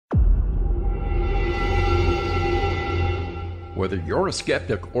Whether you're a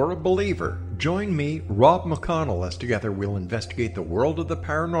skeptic or a believer, join me, Rob McConnell, as together we'll investigate the world of the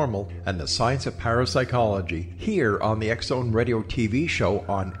paranormal and the science of parapsychology here on the X-Zone Radio TV show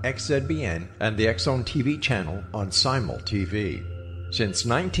on XZBN and the X-Zone TV channel on Simul TV. Since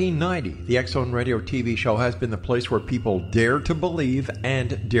 1990, the X-Zone Radio TV show has been the place where people dare to believe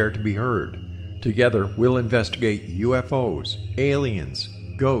and dare to be heard. Together, we'll investigate UFOs, aliens,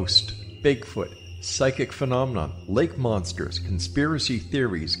 ghosts, Bigfoot, psychic phenomenon, lake monsters, conspiracy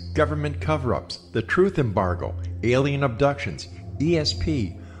theories, government cover-ups, the truth embargo, alien abductions,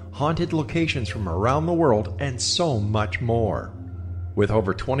 ESP, haunted locations from around the world, and so much more. With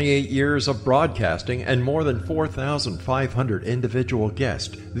over 28 years of broadcasting and more than 4,500 individual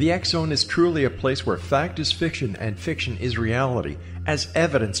guests, the X-Zone is truly a place where fact is fiction and fiction is reality, as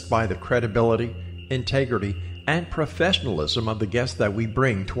evidenced by the credibility, integrity, and professionalism of the guests that we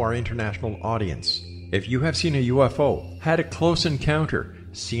bring to our international audience. If you have seen a UFO, had a close encounter,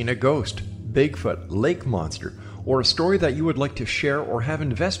 seen a ghost, Bigfoot, lake monster, or a story that you would like to share or have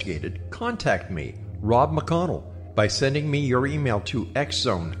investigated, contact me, Rob McConnell, by sending me your email to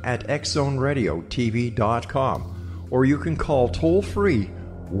xzone@xzoneradiotv.com, or you can call toll-free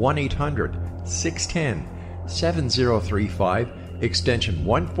 1-800-610-7035, extension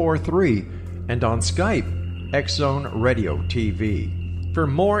 143, and on Skype, X-Zone Radio TV. For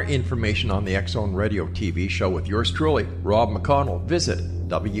more information on the X-Zone Radio TV show with yours truly, Rob McConnell, visit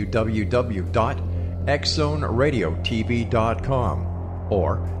www.xzoneradiotv.com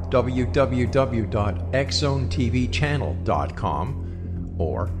or www.xzonetvchannel.com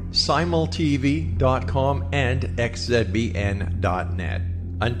or simultv.com and xzbn.net.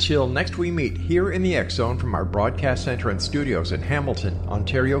 Until next we meet here in the X-Zone from our broadcast center and studios in Hamilton,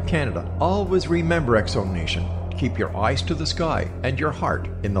 Ontario, Canada, always remember, X-Zone Nation, keep your eyes to the sky and your heart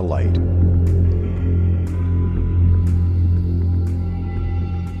in the light.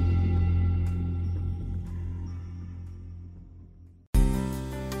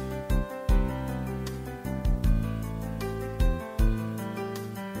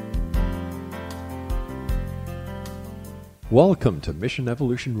 Welcome to Mission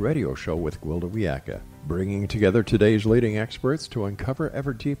Evolution Radio Show with Gwilda Wiyaka, bringing together today's leading experts to uncover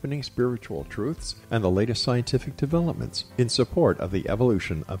ever-deepening spiritual truths and the latest scientific developments in support of the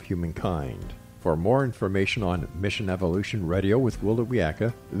evolution of humankind. For more information on Mission Evolution Radio with Gwilda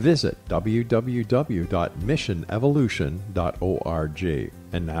Wiyaka, visit www.missionevolution.org.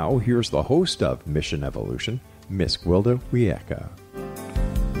 And now, here's the host of Mission Evolution, Miss Gwilda Wiyaka.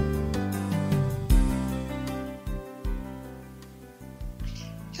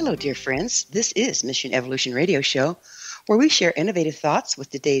 Hello, dear friends. This is Mission Evolution Radio Show, where we share innovative thoughts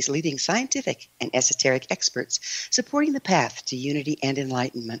with today's leading scientific and esoteric experts supporting the path to unity and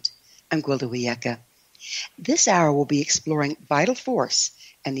enlightenment. I'm Gwilda Wiyaka. This hour we'll be exploring vital force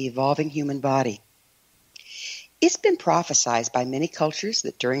and the evolving human body. It's been prophesied by many cultures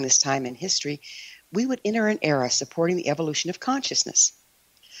that during this time in history, we would enter an era supporting the evolution of consciousness.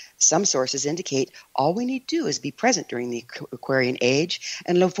 Some sources indicate all we need do is be present during the Aquarian Age,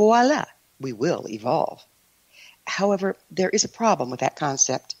 and voila, we will evolve. However, there is a problem with that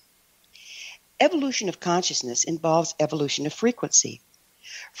concept. Evolution of consciousness involves evolution of frequency.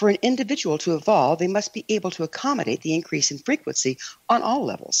 For an individual to evolve, they must be able to accommodate the increase in frequency on all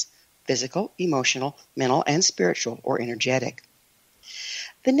levels: physical, emotional, mental, and spiritual or energetic.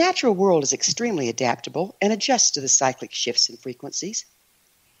 The natural world is extremely adaptable and adjusts to the cyclic shifts in frequencies.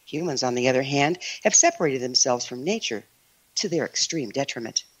 Humans, on the other hand, have separated themselves from nature to their extreme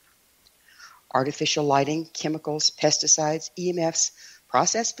detriment. Artificial lighting, chemicals, pesticides, EMFs,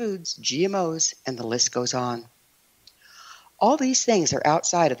 processed foods, GMOs, and the list goes on. All these things are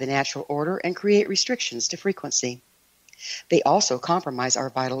outside of the natural order and create restrictions to frequency. They also compromise our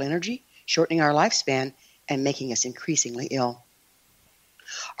vital energy, shortening our lifespan and making us increasingly ill.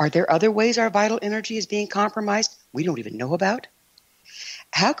 Are there other ways our vital energy is being compromised we don't even know about?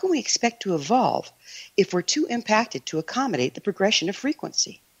 How can we expect to evolve if we're too impacted to accommodate the progression of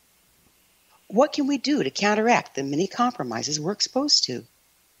frequency? What can we do to counteract the many compromises we're exposed to?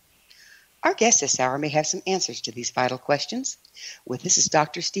 Our guest this hour may have some answers to these vital questions. With us is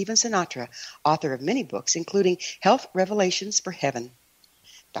Dr. Stephen Sinatra, author of many books, including Health Revelations for Heaven.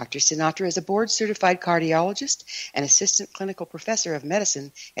 Dr. Sinatra is a board-certified cardiologist and assistant clinical professor of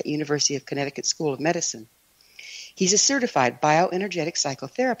medicine at University of Connecticut School of Medicine. He's a certified bioenergetic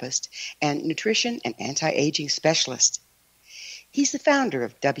psychotherapist and nutrition and anti-aging specialist. He's the founder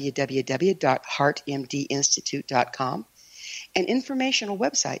of www.heartmdinstitute.com, an informational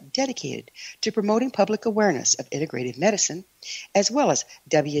website dedicated to promoting public awareness of integrative medicine, as well as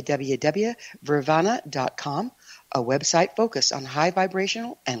www.vervana.com, a website focused on high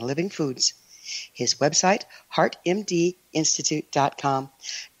vibrational and living foods. His website, heartmdinstitute.com.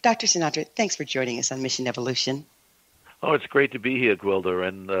 Dr. Sinatra, thanks for joining us on Mission Evolution. Oh, it's great to be here, Gwilda,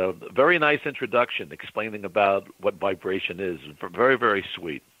 and very nice introduction explaining about what vibration is. Very, very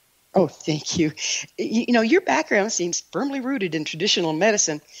sweet. Oh, thank you. You know, your background seems firmly rooted in traditional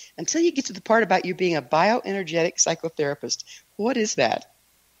medicine until you get to the part about you being a bioenergetic psychotherapist. What is that?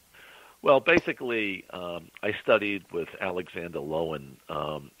 Well, basically, I studied with Alexander Lowen.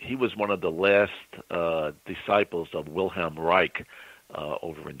 He was one of the last disciples of Wilhelm Reich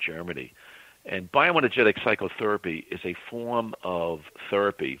over in Germany. And bioenergetic psychotherapy is a form of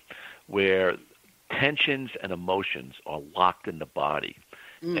therapy where tensions and emotions are locked in the body.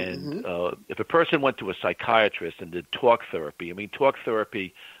 Mm-hmm. And if a person went to a psychiatrist and did talk therapy, talk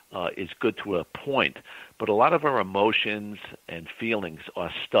therapy is good to a point, but a lot of our emotions and feelings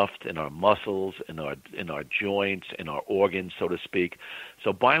are stuffed in our muscles, in our joints, in our organs, so to speak.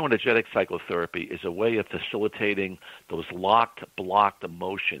 So bioenergetic psychotherapy is a way of facilitating those locked, blocked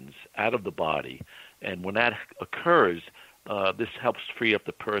emotions out of the body. And when that occurs, this helps free up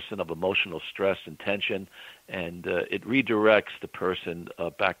the person of emotional stress and tension, and it redirects the person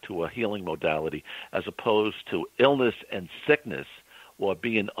back to a healing modality as opposed to illness and sickness or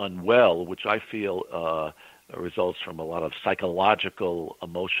being unwell, which I feel results from a lot of psychological,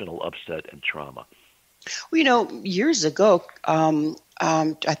 emotional upset and trauma. Well, you know, years ago, I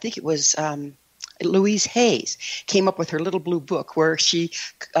think it was Louise Hayes came up with her little blue book where she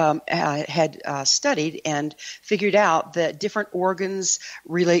had studied and figured out that different organs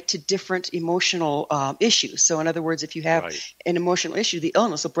relate to different emotional issues. So in other words, if you have an emotional issue, the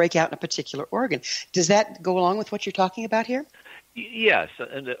illness will break out in a particular organ. Does that go along with what you're talking about here? Yes.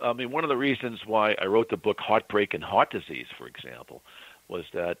 And one of the reasons why I wrote the book Heartbreak and Heart Disease, for example, was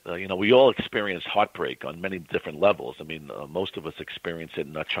that, we all experience heartbreak on many different levels. Most of us experience it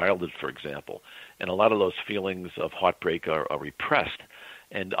in our childhood, for example. And a lot of those feelings of heartbreak are repressed.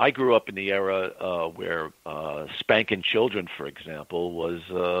 And I grew up in the era where spanking children, for example, was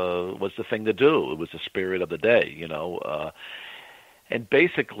the thing to do. It was the spirit of the day, And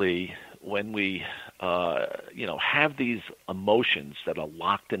basically, when we, have these emotions that are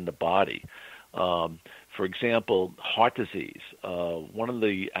locked in the body, for example, heart disease. One of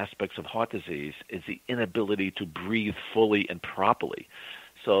the aspects of heart disease is the inability to breathe fully and properly.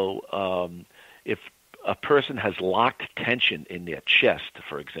 So if a person has locked tension in their chest,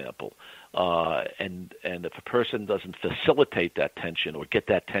 for example, and if a person doesn't facilitate that tension or get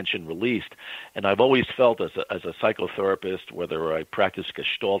that tension released, and I've always felt as a psychotherapist, whether I practice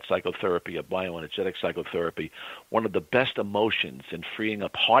Gestalt psychotherapy or bioenergetic psychotherapy, one of the best emotions in freeing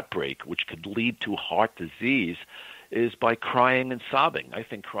up heartbreak, which could lead to heart disease, is by crying and sobbing. I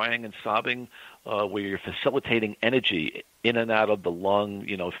think crying and sobbing, where you're facilitating energy in and out of the lung,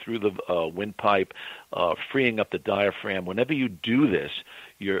 through the windpipe, freeing up the diaphragm. Whenever you do this,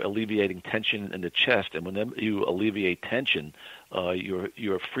 you're alleviating tension in the chest, and whenever you alleviate tension,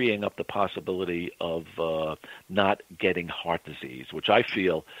 you're freeing up the possibility of not getting heart disease, which I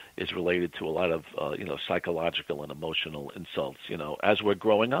feel is related to a lot of psychological and emotional insults, as we're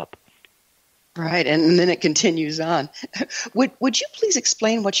growing up. Right, and then it continues on. Would you please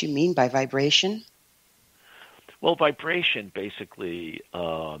explain what you mean by vibration? Well, vibration basically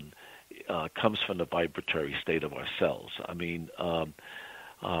comes from the vibratory state of our cells.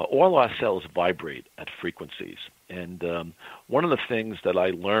 All our cells vibrate at frequencies. And one of the things that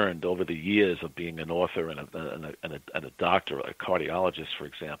I learned over the years of being an author and a doctor, a cardiologist, for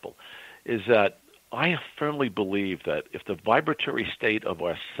example, is that I firmly believe that if the vibratory state of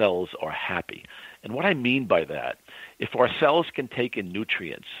our cells are happy, and what I mean by that, if our cells can take in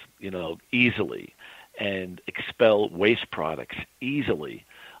nutrients, easily and expel waste products easily,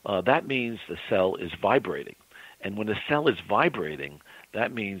 that means the cell is vibrating. And when the cell is vibrating,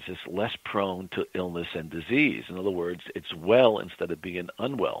 that means it's less prone to illness and disease. In other words, it's well instead of being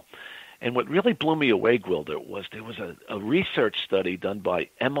unwell. And what really blew me away, Gwilda, was there was a research study done by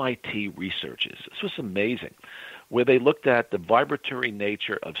MIT researchers. This was amazing, where they looked at the vibratory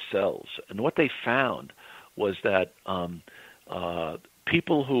nature of cells. And what they found was that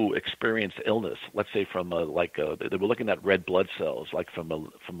people who experience illness, let's say from they were looking at red blood cells, like from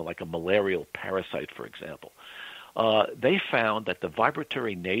a malarial parasite, for example. They found that the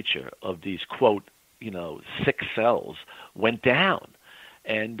vibratory nature of these, quote, sick cells went down.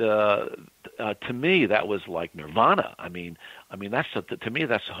 And to me, that was like nirvana. To me,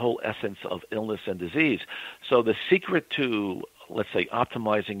 that's the whole essence of illness and disease. So the secret to, let's say,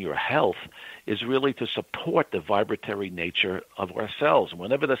 optimizing your health is really to support the vibratory nature of our cells.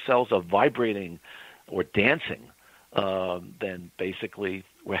 Whenever the cells are vibrating or dancing, then basically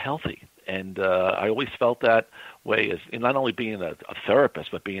we're healthy. And I always felt that way as not only being a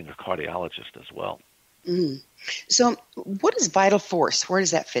therapist, but being a cardiologist as well. Mm. So what is vital force? Where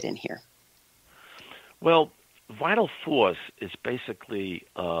does that fit in here? Well, vital force is basically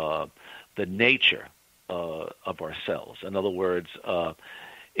the nature of our cells. In other words,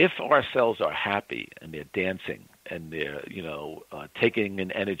 if our cells are happy and they're dancing and they're, taking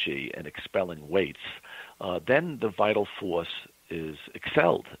in energy and expelling weights, then the vital force is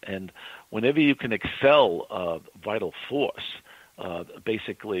excelled. And whenever you can excel vital force,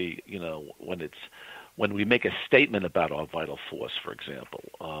 basically, when we make a statement about our vital force, for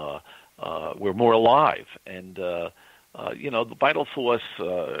example, we're more alive. And the vital force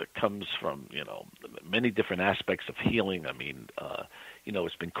comes from, many different aspects of healing. I mean,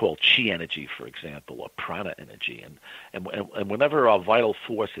 it's been called chi energy, for example, or prana energy. And whenever our vital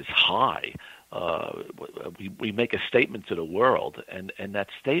force is high, we make a statement to the world, and that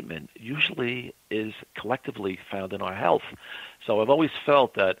statement usually is collectively found in our health. So I've always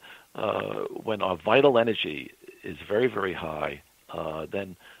felt that when our vital energy is very, very high,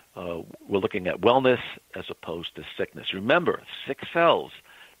 then we're looking at wellness as opposed to sickness. Remember, sick cells,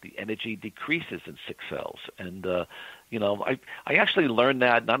 the energy decreases in sick cells. And, I actually learned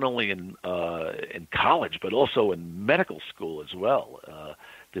that not only in college, but also in medical school as well.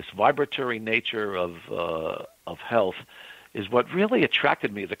 This vibratory nature of health is what really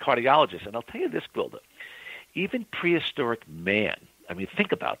attracted me as a cardiologist. And I'll tell you this, Gwilda, even prehistoric man, I mean,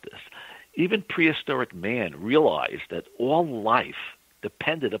 think about this. Even prehistoric man realized that all life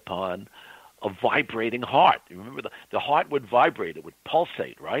depended upon a vibrating heart. You remember the heart would vibrate, it would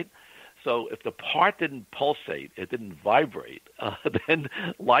pulsate, right? So if the heart didn't pulsate, it didn't vibrate, then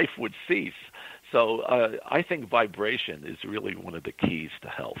life would cease. So I think vibration is really one of the keys to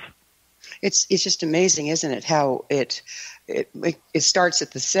health. It's just amazing, isn't it, how it starts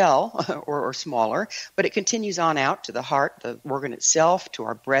at the cell or smaller, but it continues on out to the heart, the organ itself, to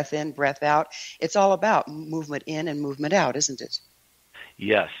our breath in, breath out. It's all about movement in and movement out, isn't it?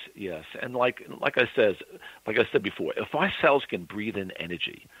 Yes. And like I said before, if our cells can breathe in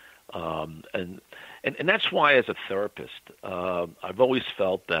energy, and that's why as a therapist, I've always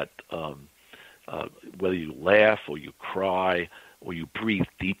felt that whether you laugh or you cry or you breathe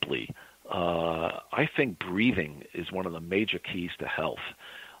deeply, I think breathing is one of the major keys to health.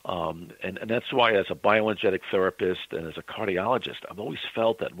 And that's why as a bioenergetic therapist and as a cardiologist, I've always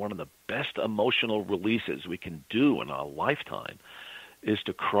felt that one of the best emotional releases we can do in our lifetime is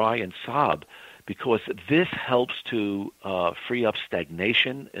to cry and sob, because this helps to free up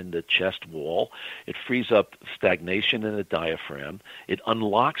stagnation in the chest wall. It frees up stagnation in the diaphragm. It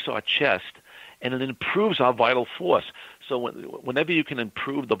unlocks our chest, and it improves our vital force. So whenever you can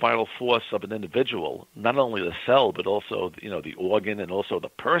improve the vital force of an individual, not only the cell, but also the organ and also the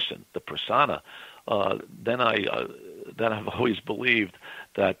person, the persona, then I've always believed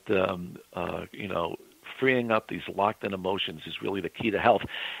that freeing up these locked-in emotions is really the key to health.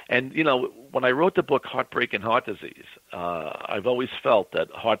 And, when I wrote the book Heartbreak and Heart Disease, I've always felt that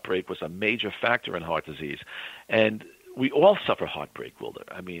heartbreak was a major factor in heart disease. And we all suffer heartbreak, Wilder.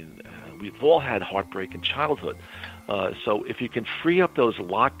 I mean, we've all had heartbreak in childhood. So if you can free up those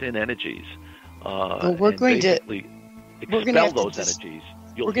locked-in energies we're going to expel those energies,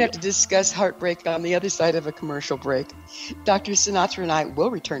 we're going to have to discuss heartbreak on the other side of a commercial break. Dr. Sinatra and I will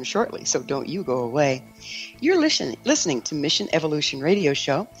return shortly, so don't you go away. You're listening to Mission Evolution Radio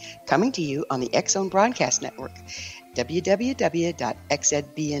Show, coming to you on the X-Zone Broadcast Network, www.xzbn.net.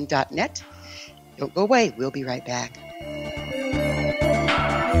 Don't go away. We'll be right back.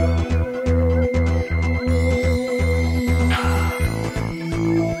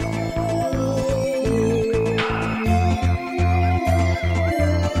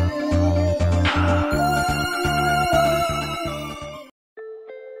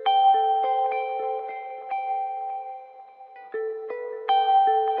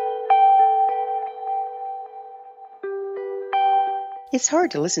 It's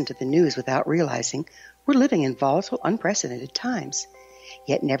hard to listen to the news without realizing we're living in volatile, unprecedented times.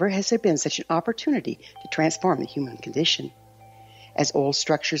 Yet never has there been such an opportunity to transform the human condition. As old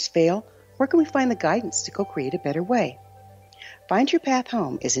structures fail, where can we find the guidance to co-create a better way? Find Your Path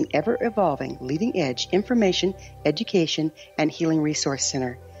Home is an ever-evolving, leading-edge information, education, and healing resource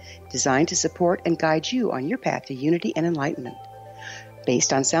center designed to support and guide you on your path to unity and enlightenment.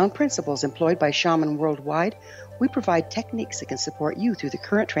 Based on sound principles employed by shaman worldwide, we provide techniques that can support you through the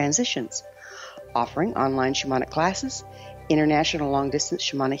current transitions, offering online shamanic classes, international long-distance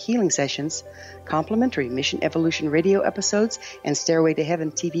shamanic healing sessions, complimentary Mission Evolution radio episodes and Stairway to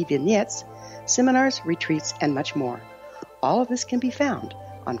Heaven TV vignettes, seminars, retreats, and much more. All of this can be found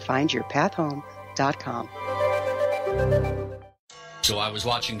on findyourpathhome.com. So I was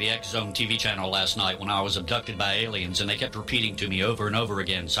watching the X Zone TV channel last night when I was abducted by aliens, and they kept repeating to me over and over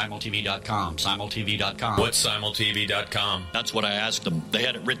again, simultv.com, simultv.com. What's simultv.com? That's what I asked them. They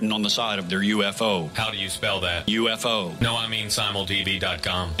had it written on the side of their UFO. How do you spell that? UFO. No, I mean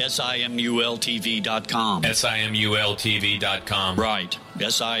simultv.com. simultv.com. simultv.com. Right.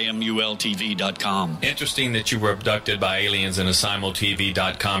 simultv.com. Interesting that you were abducted by aliens in a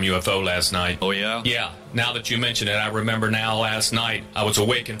simultv.com UFO last night. Oh, yeah? Yeah. Now that you mention it, I remember now last night I was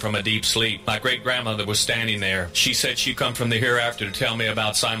awakened from a deep sleep. My great-grandmother was standing there. She said she'd come from the hereafter to tell me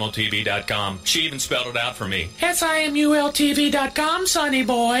about simultv.com. She even spelled it out for me. simultv.com, sonny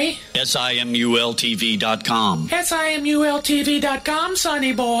boy. simultv.com. simultv.com,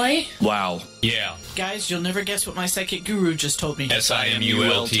 sonny boy. Wow. Yeah. Guys, you'll never guess what my psychic guru just told me.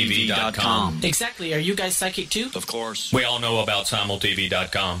 simultv.com. Exactly. Are you guys psychic too? Of course. We all know about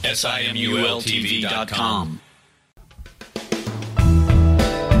simultv.com. simultv.com.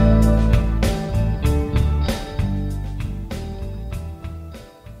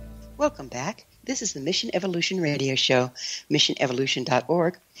 Welcome back. This is the Mission Evolution Radio Show,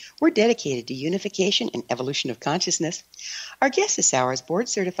 missionevolution.org. We're dedicated to unification and evolution of consciousness. Our guest this hour is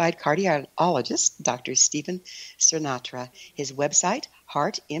board-certified cardiologist, Dr. Stephen Sinatra. His website,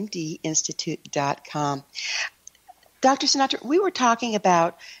 heartmdinstitute.com. Dr. Sinatra, we were talking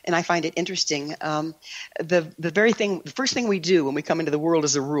about, and I find it interesting, the first thing we do when we come into the world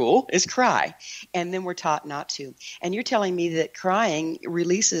as a rule is cry, and then we're taught not to. And you're telling me that crying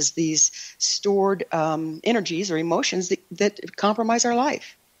releases these stored energies or emotions that compromise our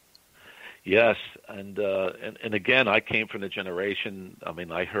life. Yes, and again, I came from the generation. I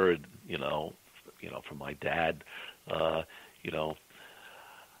mean, I heard, from my dad,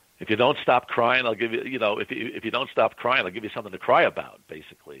 if you don't stop crying, I'll give you, if you don't stop crying, I'll give you something to cry about,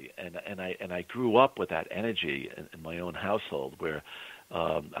 basically. And I grew up with that energy in my own household, where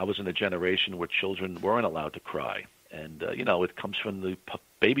I was in a generation where children weren't allowed to cry, and it comes from the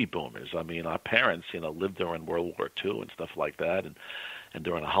baby boomers. I mean, our parents, lived during World War II and stuff like that, and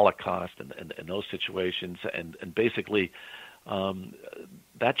during the Holocaust and those situations, and basically.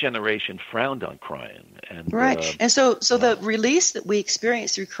 That generation frowned on crying, and right. And so the release that we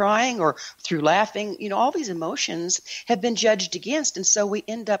experience through crying or through laughing, all these emotions have been judged against, and so we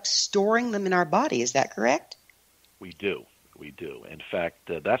end up storing them in our body. Is that correct? We do. In fact,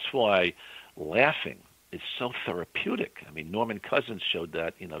 that's why laughing is so therapeutic. I mean, Norman Cousins showed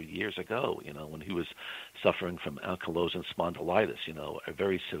that, years ago, when he was suffering from ankylosing spondylitis, a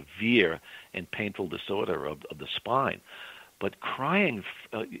very severe and painful disorder of the spine. But crying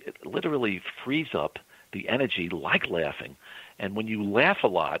literally frees up the energy like laughing. And when you laugh a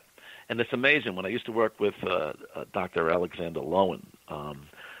lot, and it's amazing, when I used to work with Dr. Alexander Lowen,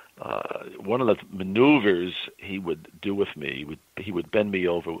 one of the maneuvers he would do with me, he would bend me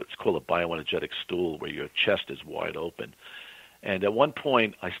over what's called a bioenergetic stool, where your chest is wide open. And at one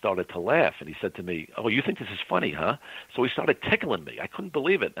point, I started to laugh, and he said to me, "Oh, you think this is funny, huh?" So he started tickling me. I couldn't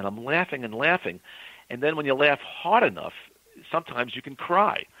believe it, and I'm laughing and laughing. And then when you laugh hard enough, sometimes you can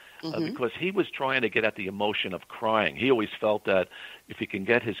cry, because he was trying to get at the emotion of crying. He always felt that if he can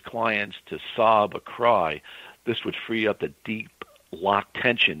get his clients to sob or cry, this would free up the deep locked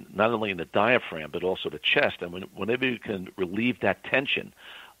tension, not only in the diaphragm, but also the chest. And whenever you can relieve that tension,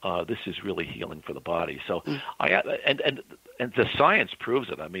 this is really healing for the body. So and the science proves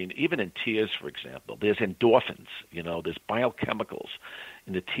it. I mean, even in tears, for example, there's endorphins, there's biochemicals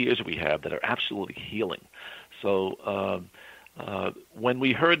in the tears we have that are absolutely healing. So when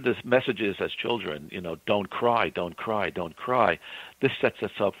we heard the messages as children, don't cry, don't cry, don't cry, this sets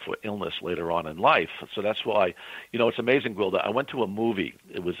us up for illness later on in life. So that's why, it's amazing, Gwilda. I went to a movie.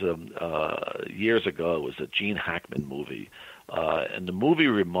 It was years ago. It was a Gene Hackman movie. And the movie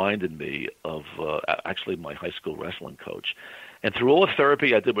reminded me of actually my high school wrestling coach. And through all the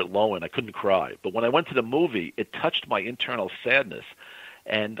therapy I did with Lowen, I couldn't cry. But when I went to the movie, it touched my internal sadness.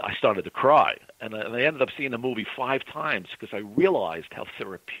 And I started to cry. And I ended up seeing the movie 5 times because I realized how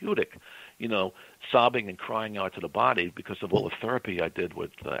therapeutic, sobbing and crying out to the body because of all the therapy I did with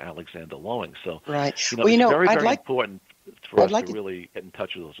Alexander Lowen. So, right. It's very, very important for us to really get in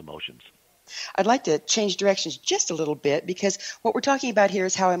touch with those emotions. I'd like to change directions just a little bit, because what we're talking about here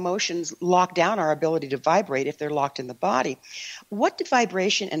is how emotions lock down our ability to vibrate if they're locked in the body. What do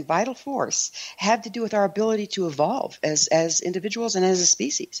vibration and vital force have to do with our ability to evolve as individuals and as a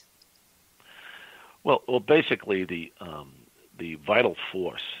species? Well, basically the the vital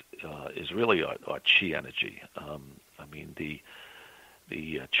force is really our chi energy. I mean, the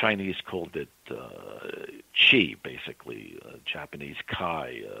Chinese called it chi, basically, Japanese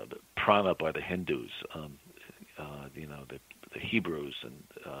kai, prana by the Hindus, the Hebrews, and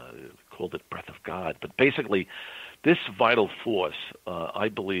called it breath of God. But basically, this vital force, I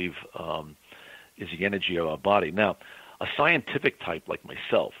believe, is the energy of our body. Now, a scientific type like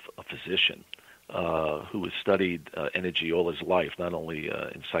myself, a physician, who has studied energy all his life, not only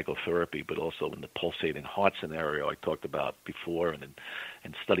in psychotherapy, but also in the pulsating heart scenario I talked about before, and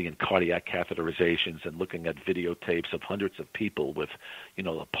studying cardiac catheterizations and looking at videotapes of hundreds of people with,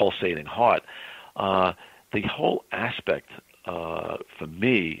 a pulsating heart. The whole aspect for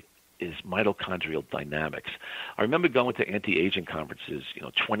me is mitochondrial dynamics. I remember going to anti-aging conferences,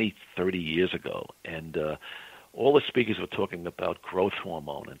 20, 30 years ago, and all the speakers were talking about growth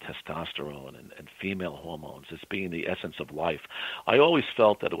hormone and testosterone and female hormones as being the essence of life. I always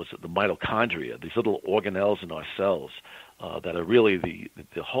felt that it was the mitochondria, these little organelles in our cells, that are really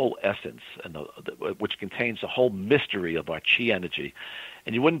the whole essence, and which contains the whole mystery of our chi energy.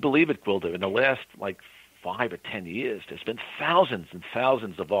 And you wouldn't believe it, Gwilda, in the last 5 or 10 years, there's been thousands and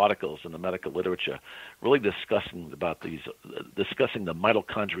thousands of articles in the medical literature really discussing the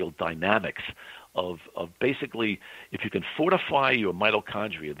mitochondrial dynamics of basically, if you can fortify your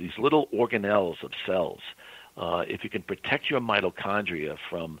mitochondria, these little organelles of cells, if you can protect your mitochondria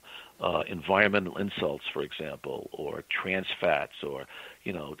from environmental insults, for example, or trans fats, or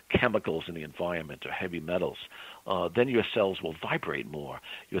chemicals in the environment, or heavy metals, then your cells will vibrate more.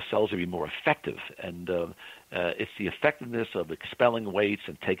 Your cells will be more effective, and it's the effectiveness of expelling weights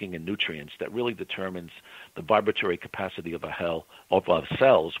and taking in nutrients that really determines the vibratory capacity of our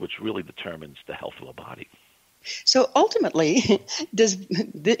cells, which really determines the health of the body. So ultimately,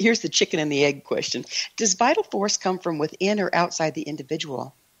 here's the chicken and the egg question. Does vital force come from within or outside the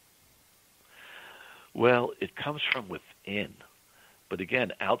individual? Well, it comes from within. But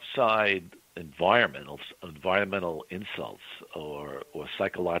again, outside environmental insults or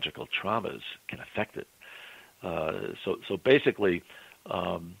psychological traumas can affect it. So basically,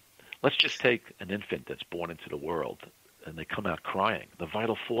 let's just take an infant that's born into the world and they come out crying. The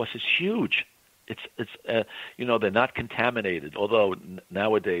vital force is huge. It's they're not contaminated. Although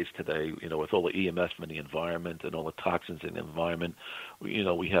nowadays, today, with all the EMF in the environment and all the toxins in the environment,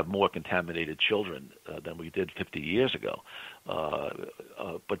 we have more contaminated children than we did 50 years ago.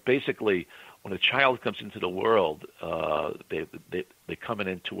 But basically, when a child comes into the world, they come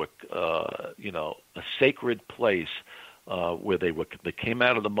into a sacred place where they came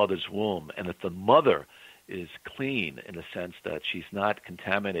out of the mother's womb, and if the mother is clean in the sense that she's not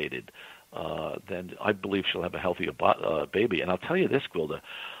contaminated, then I believe she'll have a healthier baby. And I'll tell you this, Gwilda,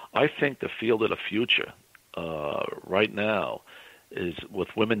 I think the field of the future right now is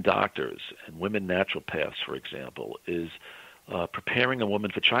with women doctors and women naturopaths, for example, is preparing a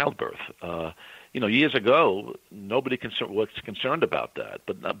woman for childbirth. Years ago, nobody was concerned about that,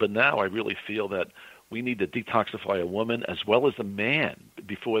 but now I really feel that we need to detoxify a woman as well as a man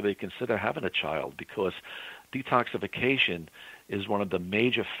before they consider having a child, because detoxification is one of the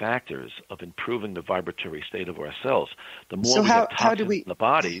major factors of improving the vibratory state of our cells. The more we have toxins in the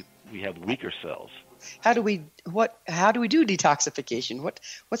body, we have weaker cells. How do we do detoxification?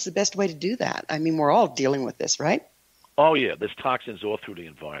 What's the best way to do that? I mean, we're all dealing with this, right? Oh yeah, there's toxins all through the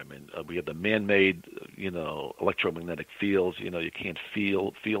environment. We have the man-made, electromagnetic fields. You can't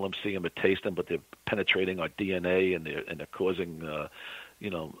feel them, see them, or taste them, but they're penetrating our DNA and they're causing,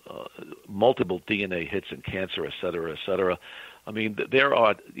 multiple DNA hits and cancer, et cetera, et cetera. I mean, there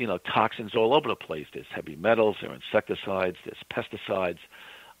are, toxins all over the place. There's heavy metals, there are insecticides, there's pesticides.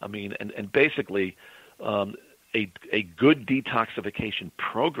 I mean, and basically, a good detoxification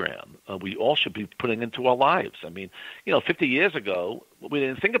program we all should be putting into our lives. I mean, 50 years ago, we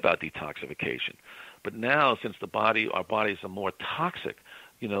didn't think about detoxification. But now, since our bodies are more toxic,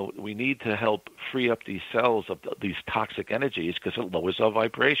 we need to help free up these cells of these toxic energies because it lowers our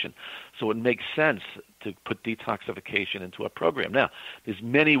vibration. So it makes sense to put detoxification into a program. Now, there's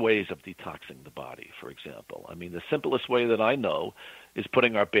many ways of detoxing the body, for example. I mean, the simplest way that I know is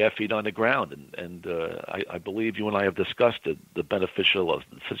putting our bare feet on the ground. And I believe you and I have discussed the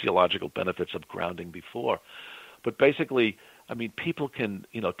physiological benefits of grounding before. But basically, I mean, people can,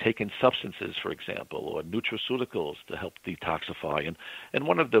 take in substances, for example, or nutraceuticals to help detoxify. And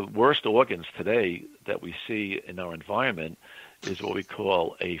one of the worst organs today that we see in our environment is what we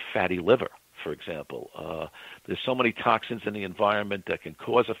call a fatty liver. for example. There's so many toxins in the environment that can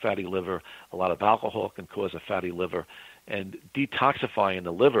cause a fatty liver. A lot of alcohol can cause a fatty liver. And detoxifying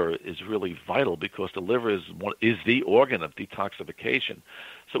the liver is really vital because the liver is the organ of detoxification.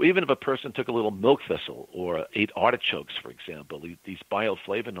 So even if a person took a little milk thistle or ate artichokes, for example, these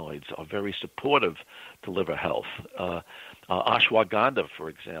bioflavonoids are very supportive to liver health. Ashwagandha, for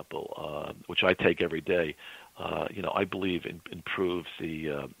example, which I take every day, I believe improves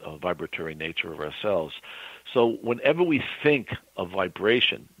the vibratory nature of our cells. So whenever we think of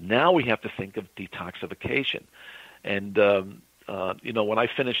vibration, now we have to think of detoxification. And, when I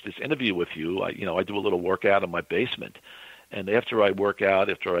finish this interview with you, I do a little workout in my basement. And after I work out,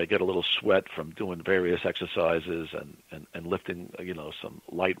 after I get a little sweat from doing various exercises and lifting, some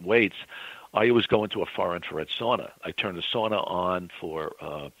light weights, I always go into a far infrared sauna. I turn the sauna on for,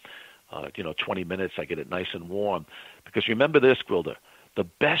 20 minutes. I get it nice and warm. Because remember this, Gwilda, the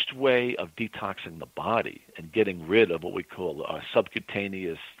best way of detoxing the body and getting rid of what we call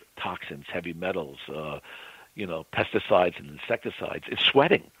subcutaneous toxins, heavy metals, pesticides and insecticides is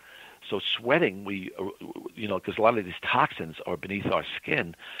sweating. So sweating, because a lot of these toxins are beneath our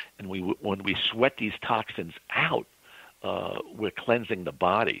skin, and when we sweat these toxins out, we're cleansing the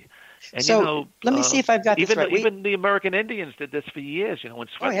body. And so let me see if I've got this right. Even the American Indians did this for years, in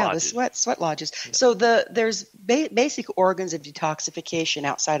sweat lodges. The sweat lodges. Yeah. So there's basic organs of detoxification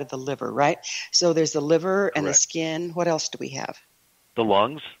outside of the liver, right? So there's the liver and the skin. What else do we have? The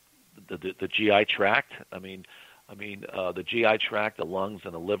lungs, the GI tract. The GI tract, the lungs,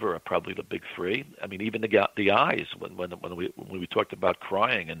 and the liver are probably the big three. Even the eyes. When we talked about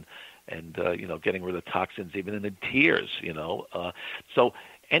crying and getting rid of toxins, even in the tears. So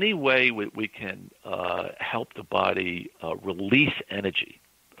any way we can help the body release energy,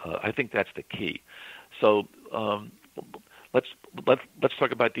 I think that's the key. So let's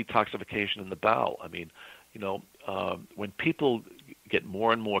talk about detoxification in the bowel. When people get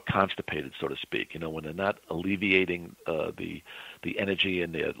more and more constipated, so to speak, when they're not alleviating the energy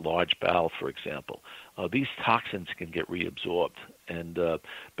in their large bowel, for example, these toxins can get reabsorbed. And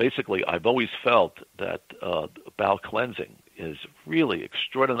basically, I've always felt that bowel cleansing is really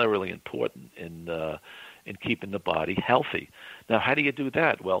extraordinarily important in keeping the body healthy. Now, how do you do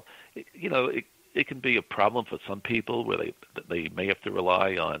that? Well, it can be a problem for some people where they may have to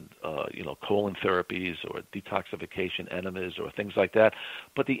rely on colon therapies or detoxification enemas or things like that.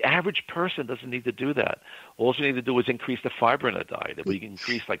 But the average person doesn't need to do that. All you need to do is increase the fiber in a diet. If we can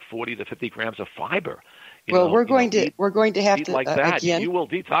increase like 40 to 50 grams of fiber. We're going to have to like that. Again. You will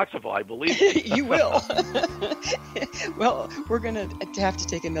detoxify, believe me. You will. Well, we're going to have to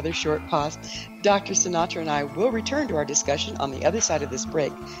take another short pause. Dr. Sinatra and I will return to our discussion on the other side of this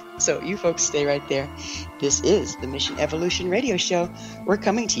break. So you folks stay right there. This is the Mission Evolution Radio Show. We're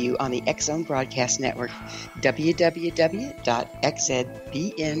coming to you on the X-Zone Broadcast Network, www.xzbn.net.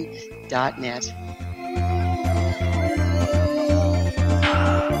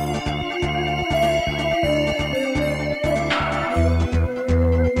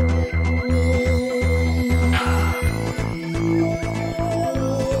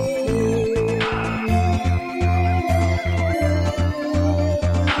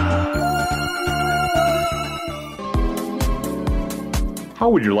 How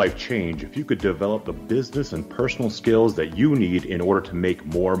would your life change if you could develop the business and personal skills that you need in order to make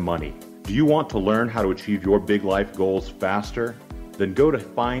more money? Do you want to learn how to achieve your big life goals faster? Then go to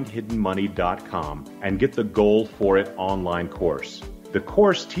findhiddenmoney.com and get the Goal for It online course. The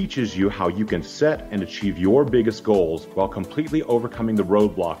course teaches you how you can set and achieve your biggest goals while completely overcoming the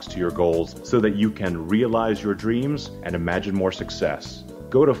roadblocks to your goals so that you can realize your dreams and imagine more success.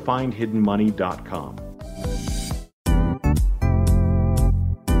 Go to findhiddenmoney.com.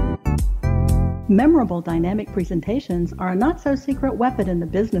 Memorable dynamic presentations are a not-so-secret weapon in the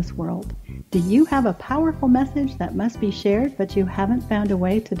business world. Do you have a powerful message that must be shared, but you haven't found a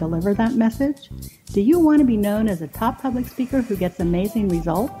way to deliver that message? Do you want to be known as a top public speaker who gets amazing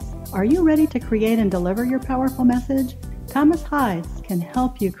results? Are you ready to create and deliver your powerful message? Thomas Hides can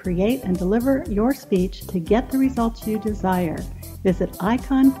help you create and deliver your speech to get the results you desire. Visit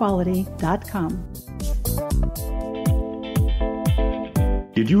iconquality.com.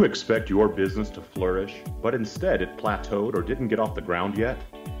 Did you expect your business to flourish, but instead it plateaued or didn't get off the ground yet?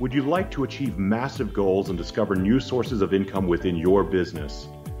 Would you like to achieve massive goals and discover new sources of income within your business?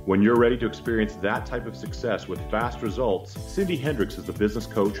 When you're ready to experience that type of success with fast results, Cindy Hendricks is the business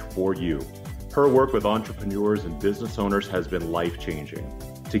coach for you. Her work with entrepreneurs and business owners has been life-changing.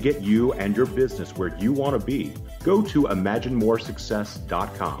 To get you and your business where you want to be, go to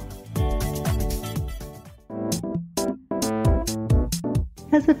imaginemoresuccess.com.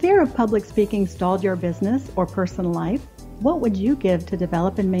 Has the fear of public speaking stalled your business or personal life? What would you give to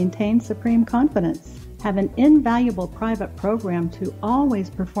develop and maintain supreme confidence? Have an invaluable private program to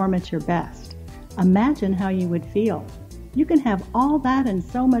always perform at your best. Imagine how you would feel. You can have all that and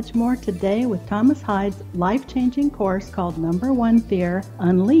so much more today with Thomas Hyde's life-changing course called Number One Fear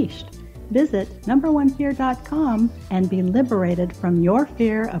Unleashed. Visit numberonefear.com and be liberated from your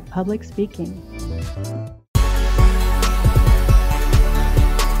fear of public speaking.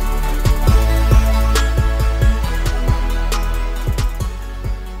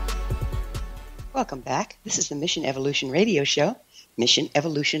 Welcome back. This is the Mission Evolution Radio Show,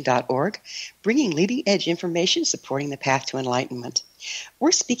 missionevolution.org, bringing leading-edge information supporting the path to enlightenment.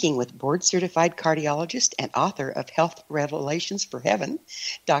 We're speaking with board-certified cardiologist and author of Health Revelations for Heaven,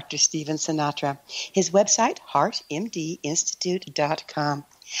 Dr. Stephen Sinatra. His website, heartmdinstitute.com.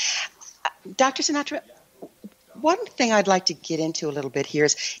 Dr. Sinatra, one thing I'd like to get into a little bit here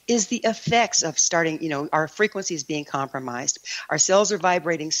is the effects of starting, our frequencies being compromised. Our cells are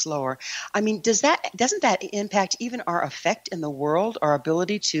vibrating slower. I mean, doesn't that impact even our effect in the world, our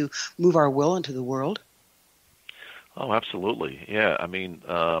ability to move our will into the world? Oh, absolutely. Yeah. I mean,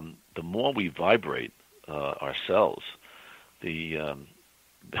 the more we vibrate our cells, the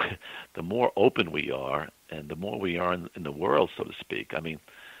more open we are, and the more we are in the world, so to speak. I mean,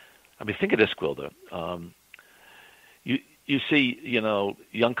 think of this, Gwilda. You see,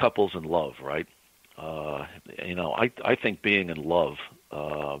 young couples in love, right? I think being in love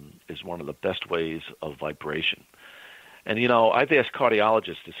is one of the best ways of vibration. And, I've asked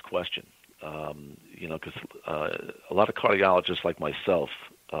cardiologists this question, because a lot of cardiologists like myself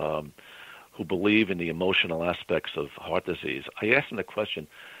who believe in the emotional aspects of heart disease, I asked them the question,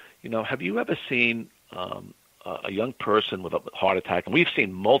 have you ever seen a young person with a heart attack? And we've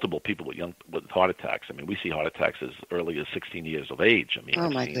seen multiple people with heart attacks. I mean, we see heart attacks as early as 16 years of age. I mean, oh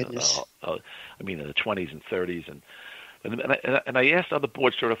my goodness. In the 20s and 30s, and I asked other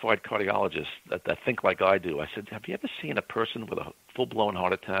board-certified cardiologists that think like I do. I said, have you ever seen a person with a full-blown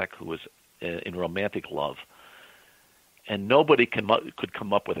heart attack who was in romantic love? And nobody could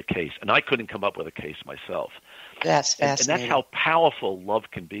come up with a case, and I couldn't come up with a case myself. That's fascinating. And that's how powerful love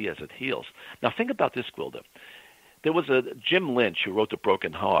can be as it heals. Now, think about this, Gwilda. There was a Jim Lynch who wrote The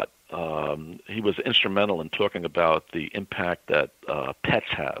Broken Heart. He was instrumental in talking about the impact that pets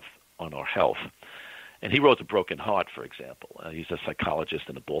have on our health. And he wrote The Broken Heart, for example. He's a psychologist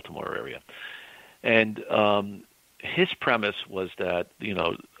in the Baltimore area. And his premise was that,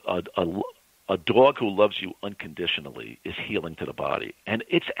 a dog who loves you unconditionally is healing to the body. And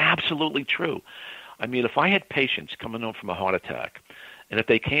it's absolutely true. I mean, if I had patients coming home from a heart attack, and if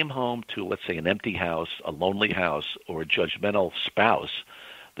they came home to, let's say, an empty house, a lonely house, or a judgmental spouse,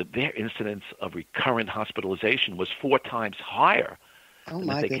 that their incidence of recurrent hospitalization was 4 times higher than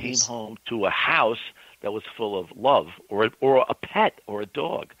if they came home to a house that was full of love, or a pet, or a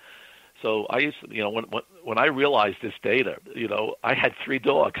dog. So I used to, when I realized this data, I had 3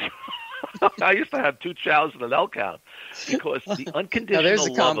 dogs. I used to have 2 chows and an elk hound, because the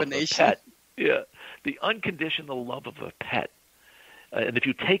unconditional love of a pet, the unconditional love of a pet, and if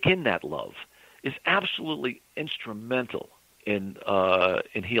you take in that love, is absolutely instrumental in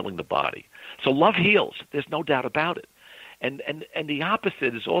healing the body. So love heals. There's no doubt about it. And the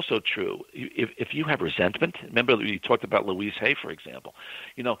opposite is also true. If you have resentment, remember you talked about Louise Hay, for example.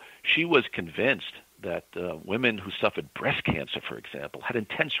 She was convinced that women who suffered breast cancer, for example, had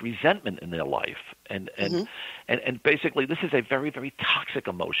intense resentment in their life, and basically this is a very, very toxic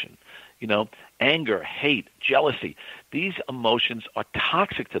emotion. Anger, hate, jealousy. These emotions are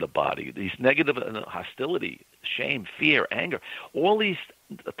toxic to the body. These negative hostility, shame, fear, anger. All these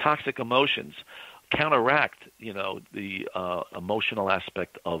toxic emotions counteract, the emotional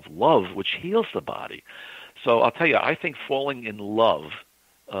aspect of love, which heals the body. So I'll tell you, I think falling in love,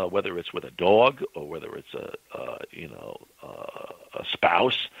 whether it's with a dog or whether it's a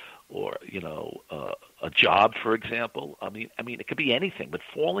spouse or a job, for example. I mean, it could be anything. But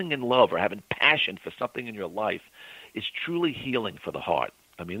falling in love or having passion for something in your life is truly healing for the heart.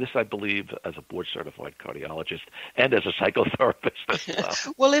 I mean, this I believe as a board-certified cardiologist and as a psychotherapist as well.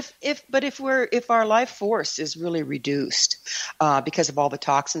 Well, if our life force is really reduced because of all the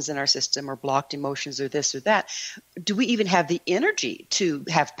toxins in our system or blocked emotions or this or that, do we even have the energy to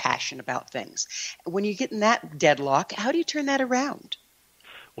have passion about things? When you get in that deadlock, how do you turn that around?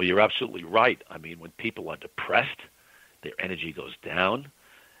 Well, you're absolutely right. I mean, when people are depressed, their energy goes down.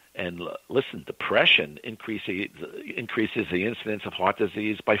 And listen, depression increases the incidence of heart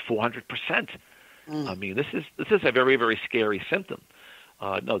disease by 400%. I mean, this is a very, very scary symptom.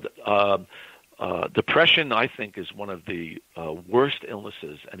 depression, I think, is one of the worst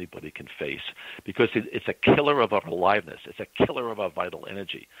illnesses anybody can face because it's a killer of our aliveness. It's a killer of our vital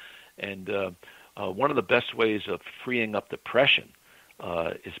energy. And one of the best ways of freeing up depression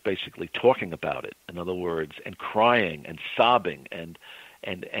is basically talking about it. In other words, and crying and sobbing and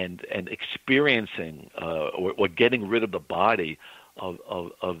experiencing or getting rid of the body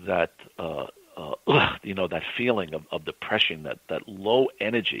of that that feeling of depression, that low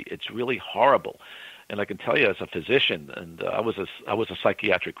energy. It's really horrible. And I can tell you, as a physician, and I was a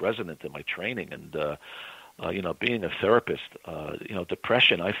psychiatric resident in my training, and being a therapist,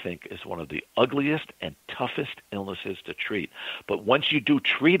 depression, I think, is one of the ugliest and toughest illnesses to treat. But once you do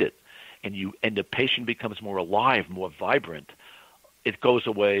treat it, and the patient becomes more alive, more vibrant, it goes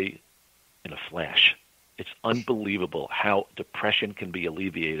away in a flash. It's unbelievable how depression can be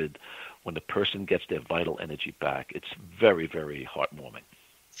alleviated when the person gets their vital energy back. It's very, very heartwarming.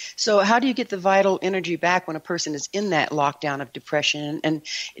 So how do you get the vital energy back when a person is in that lockdown of depression,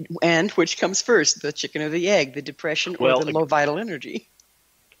 and which comes first, the chicken or the egg, the depression or the low vital energy?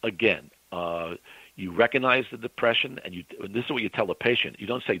 Again, you recognize the depression, and this is what you tell the patient. You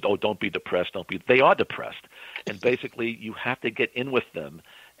don't say, "Oh, don't be depressed, They are depressed. And basically you have to get in with them,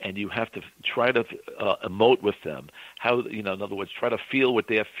 and you have to try to emote with them. In other words, try to feel what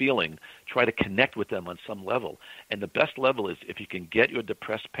they're feeling, try to connect with them on some level. And the best level is if you can get your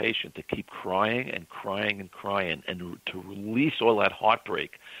depressed patient to keep crying and crying and crying, and to release all that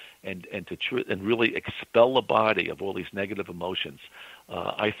heartbreak, and really expel the body of all these negative emotions.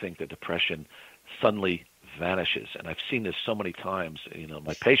 I think the depression suddenly vanishes. And I've seen this so many times,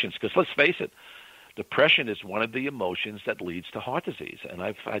 my patients, because let's face it, depression is one of the emotions that leads to heart disease. And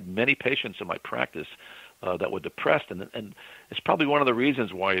I've had many patients in my practice that were depressed. And it's probably one of the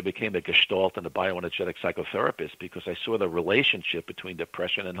reasons why I became a Gestalt and a bioenergetic psychotherapist, because I saw the relationship between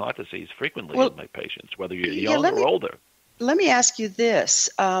depression and heart disease frequently in my patients, whether you're young or older. Let me ask you this.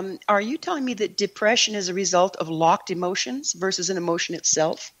 Are you telling me that depression is a result of locked emotions versus an emotion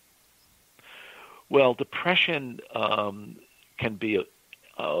itself? Well, depression can be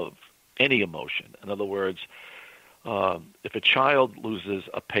of any emotion. In other words, if a child loses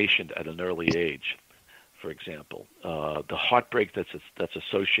a patient at an early age, for example, the heartbreak that's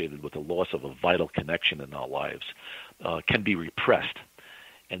associated with the loss of a vital connection in our lives can be repressed.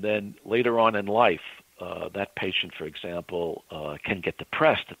 And then later on in life, that patient, for example, can get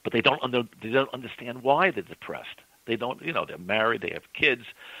depressed, but they don't understand why they're depressed. They don't, they're married, they have kids,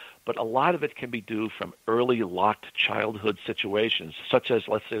 but a lot of it can be due from early locked childhood situations, such as,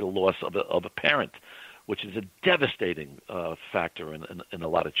 let's say, the loss of a parent, which is a devastating factor in a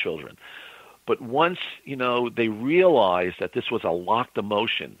lot of children. But once, they realize that this was a locked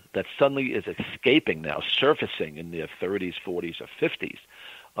emotion that suddenly is escaping now, surfacing in their 30s, 40s, or 50s,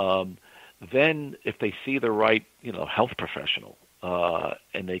 then if they see the right, health professional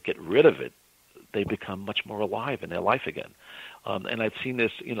and they get rid of it, they become much more alive in their life again. And I've seen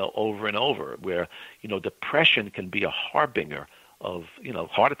this, over and over, where, depression can be a harbinger of,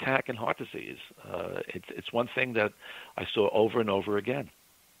 heart attack and heart disease. It's one thing that I saw over and over again.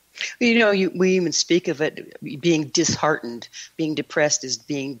 We even speak of it being disheartened. Being depressed is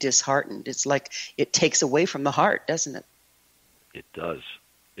being disheartened. It's like it takes away from the heart, doesn't it? It does.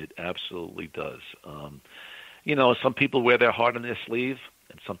 It absolutely does. Some people wear their heart on their sleeve,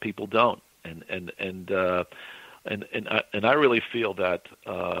 and some people don't. And I really feel that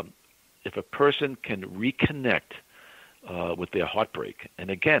if a person can reconnect with their heartbreak,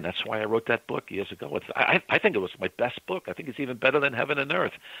 and again, that's why I wrote that book years ago. I think it was my best book. I think it's even better than Heaven and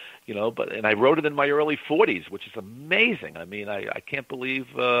Earth, and I wrote it in my early 40s, which is amazing. I mean, I can't believe,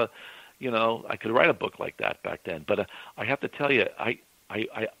 I could write a book like that back then. But I have to tell you, I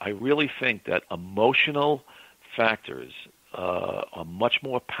really think that emotional factors are much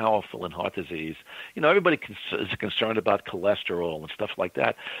more powerful in heart disease. Everybody is concerned about cholesterol and stuff like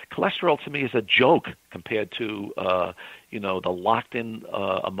that. Cholesterol to me is a joke compared to, the locked-in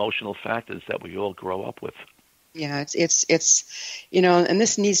emotional factors that we all grow up with. Yeah, it's and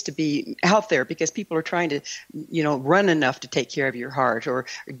this needs to be out there because people are trying to, run enough to take care of your heart, or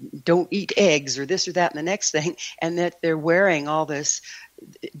don't eat eggs, or this or that and the next thing, and that they're wearing all this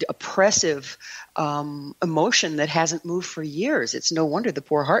oppressive emotion that hasn't moved for years. It's no wonder the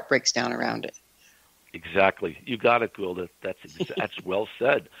poor heart breaks down around it. Exactly. You got it, Gwilda. That's well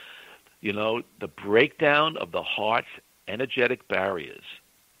said. The breakdown of the heart's energetic barriers,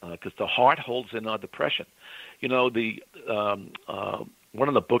 because the heart holds in our depression. One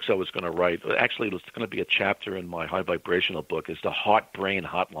of the books I was going to write, actually it was going to be a chapter in my high vibrational book, is the heart-brain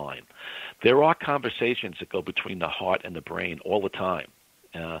hotline. There are conversations that go between the heart and the brain all the time.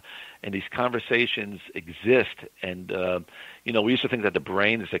 and these conversations exist. And we used to think that the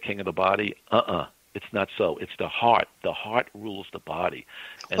brain is the king of the body. It's not so. It's the heart. The heart rules the body.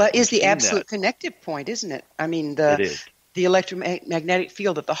 And well, is the absolute connective point, isn't it? I mean, it is. The electromagnetic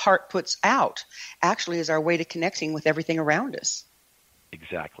field that the heart puts out actually is our way to connecting with everything around us.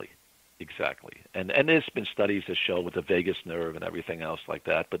 Exactly. And there's been studies that show with the vagus nerve and everything else like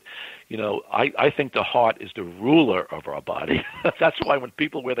that. But, I think the heart is the ruler of our body. That's why when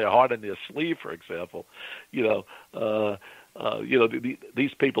people wear their heart in their sleeve, for example, these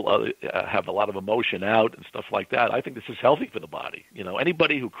people have a lot of emotion out and stuff like that. I think this is healthy for the body.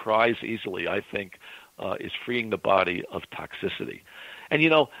 Anybody who cries easily, I think, is freeing the body of toxicity. And,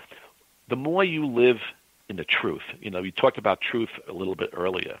 the more you live in the truth, you talked about truth a little bit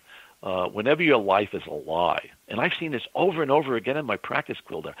earlier, whenever your life is a lie, and I've seen this over and over again in my practice,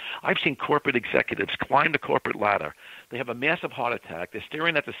 Quilda. I've seen corporate executives climb the corporate ladder. They have a massive heart attack. They're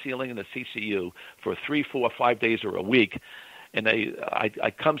staring at the ceiling in the CCU for 3, 4, 5 days or a week, and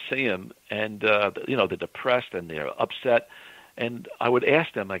I come see them, and they're depressed and they're upset. And I would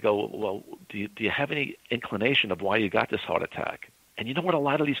ask them, I go, well, do you have any inclination of why you got this heart attack? And you know what a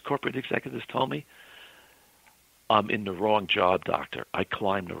lot of these corporate executives told me? I'm in the wrong job, doctor. I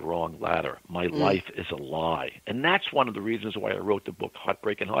climbed the wrong ladder. My life is a lie. And that's one of the reasons why I wrote the book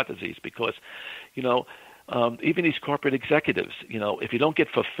Heartbreak and Heart Disease, because, even these corporate executives, if you don't get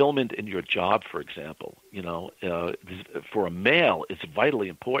fulfillment in your job, for example, for a male, it's vitally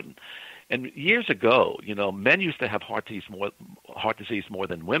important. And years ago, men used to have heart disease more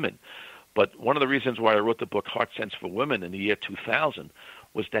than women. But one of the reasons why I wrote the book Heart Sense for Women in the year 2000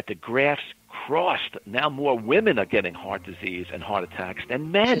 was that the graphs crossed. Now more women are getting heart disease and heart attacks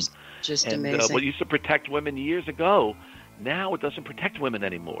than men. Just and, amazing. What used to protect women years ago, now it doesn't protect women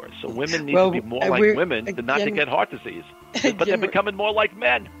anymore. So women need to be more like women not to get heart disease. But they're becoming more like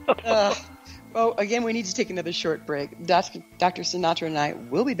men. Again, we need to take another short break. Dr. Sinatra and I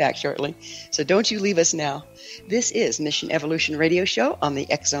will be back shortly, so don't you leave us now. This is Mission Evolution Radio Show on the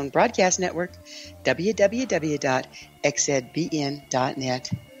X-Zone Broadcast Network, www.xzbn.net.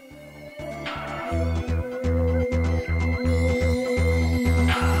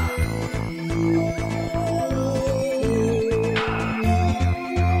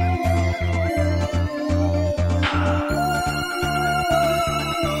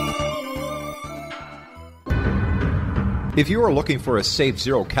 If you are looking for a safe,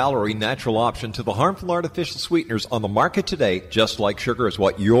 zero-calorie, natural option to the harmful artificial sweeteners on the market today, Just Like Sugar is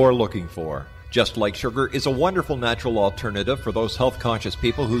what you're looking for. Just Like Sugar is a wonderful natural alternative for those health-conscious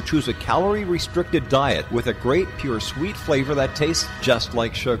people who choose a calorie-restricted diet with a great, pure, sweet flavor that tastes just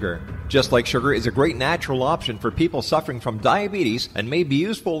like sugar. Just Like Sugar is a great natural option for people suffering from diabetes and may be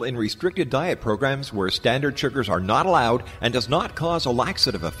useful in restricted diet programs where standard sugars are not allowed and does not cause a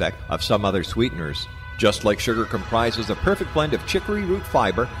laxative effect of some other sweeteners. Just Like Sugar comprises a perfect blend of chicory root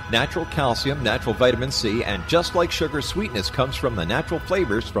fiber, natural calcium, natural vitamin C, and Just Like Sugar's sweetness comes from the natural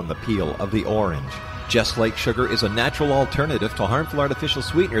flavors from the peel of the orange. Just Like Sugar is a natural alternative to harmful artificial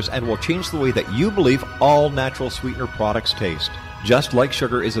sweeteners and will change the way that you believe all natural sweetener products taste. Just Like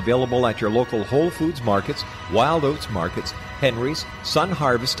Sugar is available at your local Whole Foods markets, Wild Oats markets, Henry's, Sun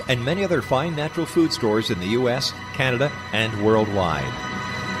Harvest, and many other fine natural food stores in the U.S., Canada, and worldwide.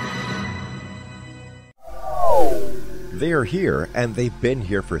 They are here, and they've been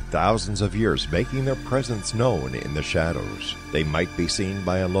here for thousands of years, making their presence known in the shadows. They might be seen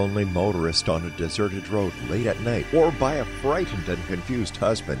by a lonely motorist on a deserted road late at night, or by a frightened and confused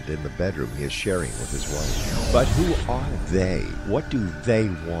husband in the bedroom he is sharing with his wife. But who are they? What do they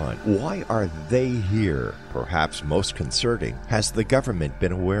want? Why are they here? Perhaps most concerning, has the government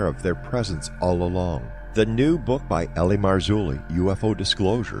been aware of their presence all along? The new book by F.A.C.C, UFO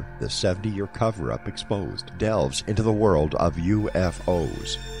Disclosure, the 70-year cover-up exposed, delves into the world of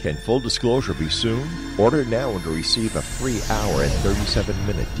UFOs. Can full disclosure be soon? Order now to receive a free hour and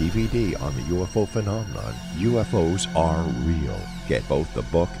 37-minute DVD on the UFO phenomenon. UFOs are real. Get both the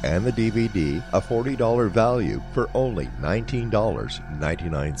book and the DVD, a $40 value, for only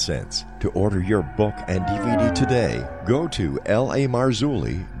 $19.99. To order your book and DVD today, go to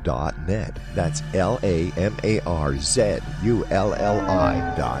rel-mar.net. That's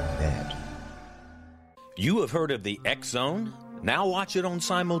LAMARZULLI.net. You have heard of the X-Zone? Now watch it on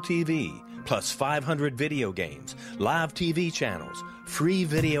Simul TV, plus 500 video games, live TV channels, free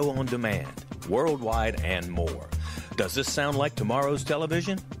video on demand, worldwide, and more. Does this sound like tomorrow's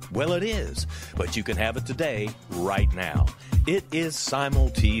television? Well, it is, but you can have it today, right now. It is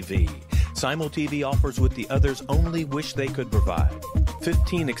Simul TV. Simul TV offers what the others only wish they could provide.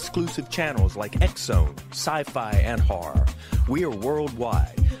 15 exclusive channels like X-Zone, Sci-Fi, and Horror. We are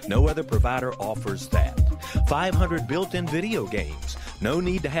worldwide. No other provider offers that. 500 built-in video games. No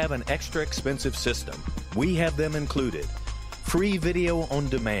need to have an extra expensive system. We have them included. Free video on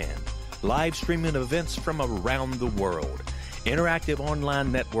demand. Live streaming events from around the world. Interactive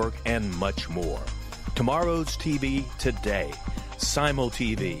online network, and much more. Tomorrow's TV today. Simul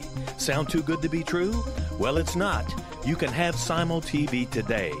TV. Sound too good to be true? Well, it's not. You can have Simul TV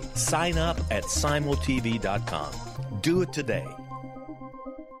today. Sign up at simultv.com. Do it today.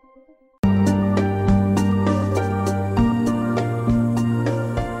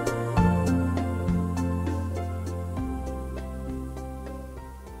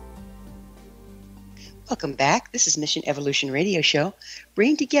 Welcome back. This is Mission Evolution Radio Show,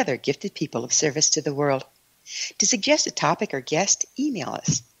 bringing together gifted people of service to the world. To suggest a topic or guest, email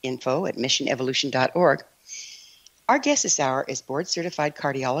us, info@missionevolution.org. Our guest this hour is board-certified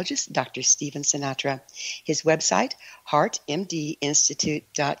cardiologist Dr. Stephen Sinatra. His website,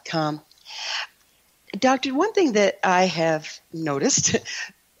 heartmdinstitute.com. Doctor, one thing that I have noticed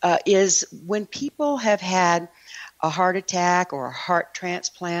is when people have had a heart attack or a heart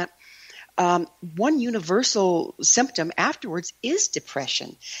transplant, one universal symptom afterwards is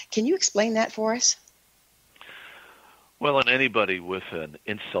depression. Can you explain that for us? Well, in anybody with an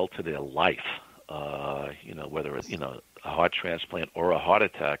insult to their life, whether it's, a heart transplant or a heart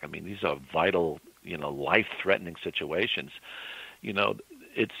attack, I mean, these are vital, life-threatening situations.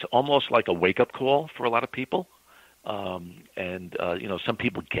 It's almost like a wake-up call for a lot of people. Some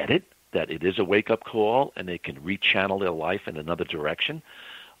people get it, that it is a wake-up call, and they can rechannel their life in another direction.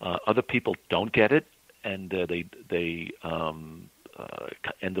 Other people don't get it, and they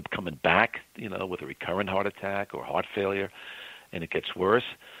end up coming back, with a recurrent heart attack or heart failure, and it gets worse.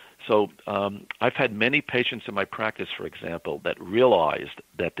 So I've had many patients in my practice, for example, that realized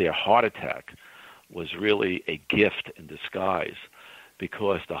that their heart attack was really a gift in disguise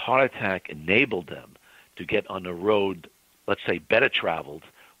because the heart attack enabled them to get on the road, let's say, better traveled,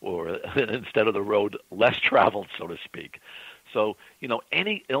 or instead of the road, less traveled, so to speak. So,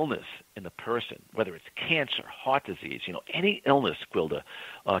 any illness in a person, whether it's cancer, heart disease, any illness, Gwilda,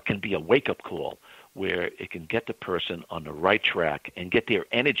 can be a wake-up call where it can get the person on the right track and get their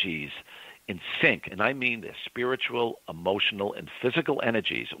energies in sync. And I mean their spiritual, emotional, and physical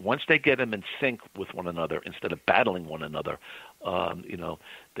energies. Once they get them in sync with one another, instead of battling one another,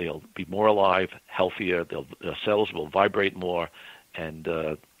 they'll be more alive, healthier, their cells will vibrate more, and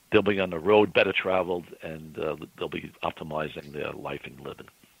they'll be on the road better traveled, and they'll be optimizing their life and living.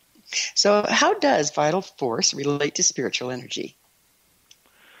 So how does vital force relate to spiritual energy?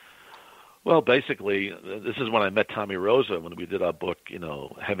 Well, basically, this is when I met Tommy Rosa when we did our book,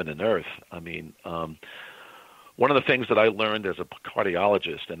 Heaven and Earth. I mean, one of the things that I learned as a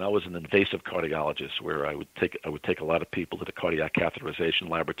cardiologist, and I was an invasive cardiologist where I would take a lot of people to the cardiac catheterization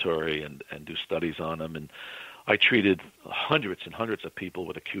laboratory and do studies on them, and I treated hundreds and hundreds of people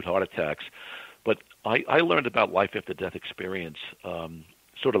with acute heart attacks. But I learned about life after death experience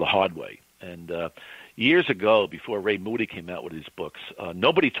sort of the hard way. And years ago, before Ray Moody came out with his books,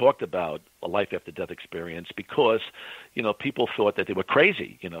 nobody talked about a life after death experience because, people thought that they were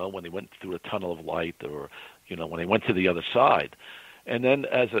crazy, when they went through a tunnel of light or, when they went to the other side. And then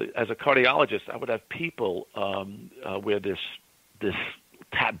as a cardiologist, I would have people where this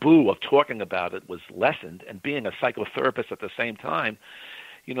taboo of talking about it was lessened, and being a psychotherapist at the same time,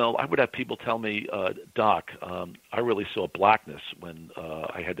 I would have people tell me, Doc, I really saw blackness when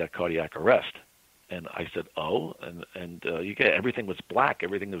I had that cardiac arrest. And I said, oh, and everything was black,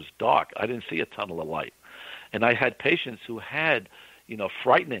 everything was dark. I didn't see a tunnel of light. And I had patients who had,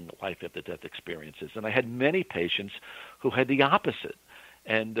 frightening life after death experiences. And I had many patients who had the opposite.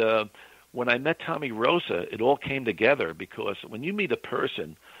 And when I met Tommy Rosa, it all came together because when you meet a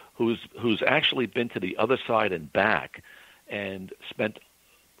person who's actually been to the other side and back and spent,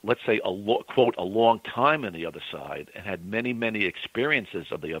 let's say, quote, a long time on the other side and had many, many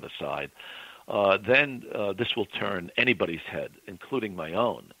experiences of the other side, then this will turn anybody's head, including my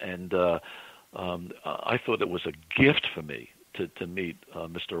own. And I thought it was a gift for me to meet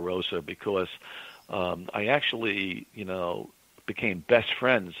Mr. Rosa because I actually, became best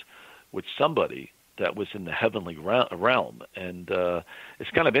friends with somebody that was in the heavenly realm. And it's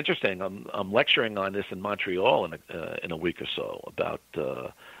kind of interesting. I'm lecturing on this in Montreal in a week or so about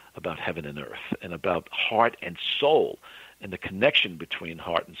heaven and earth and about heart and soul and the connection between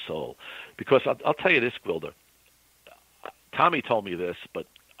heart and soul. Because I'll tell you this, Gwilda. Tommy told me this, but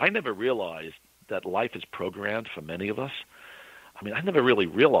I never realized that life is programmed for many of us. I mean, I never really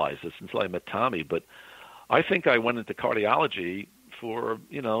realized this until I met Tommy, but I think I went into cardiology for,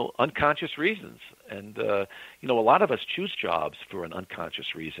 unconscious reasons. And, a lot of us choose jobs for an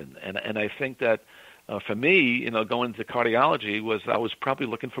unconscious reason. And I think that for me, going into cardiology I was probably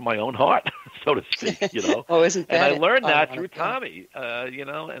looking for my own heart, so to speak, Oh, isn't that And I learned that ironic? through Tommy,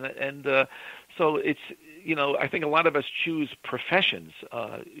 so it's, I think a lot of us choose professions,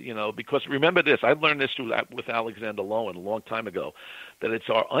 because remember this, I learned this with Alexander Lowen a long time ago, that it's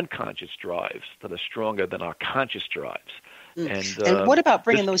our unconscious drives that are stronger than our conscious drives. And what about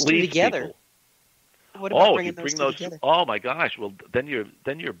bringing those two together? People. What about if you bringing bring those two together? Oh my gosh! Well, then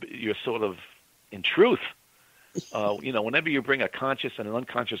you're sort of in truth. Whenever you bring a conscious and an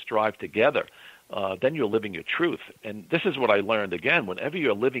unconscious drive together, then you're living your truth. And this is what I learned again. Whenever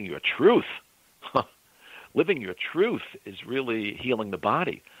you're living your truth, living your truth is really healing the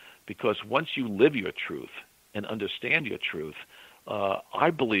body, because once you live your truth and understand your truth,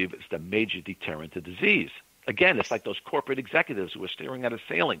 I believe it's the major deterrent to disease. Again, it's like those corporate executives who were staring at a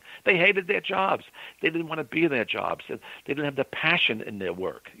ceiling. They hated their jobs. They didn't want to be in their jobs. They didn't have the passion in their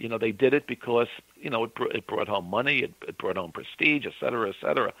work. They did it because, it brought home money, it brought home prestige, et cetera, et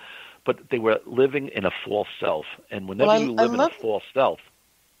cetera. But they were living in a false self. And whenever you live in a false self,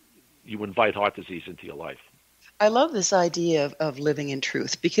 you invite heart disease into your life. I love this idea of living in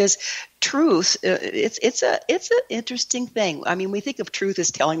truth, because truth, it's an interesting thing. I mean, we think of truth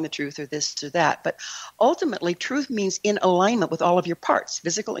as telling the truth or this or that, but ultimately truth means in alignment with all of your parts,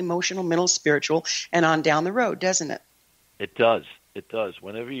 physical, emotional, mental, spiritual, and on down the road, doesn't it? It does. It does.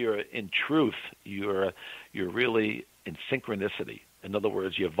 Whenever you're in truth, you're really in synchronicity. In other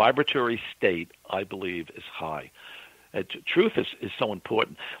words, your vibratory state, I believe, is high. Truth is so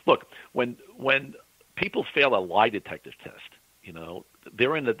important. Look, when people fail a lie detector test,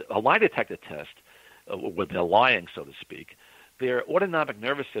 they're in a lie detector test when they're lying, so to speak. Their autonomic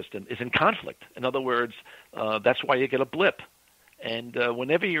nervous system is in conflict. In other words, that's why you get a blip. And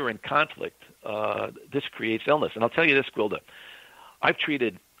whenever you're in conflict, this creates illness. And I'll tell you this, Gwilda, I've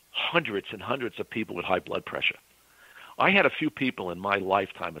treated hundreds and hundreds of people with high blood pressure. I had a few people in my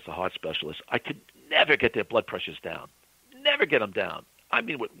lifetime as a heart specialist, I could never get their blood pressures down, never get them down. I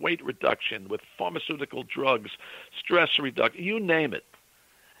mean, with weight reduction, with pharmaceutical drugs, stress reduction, you name it,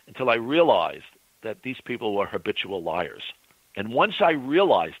 until I realized that ththese people were habitual liars. And once I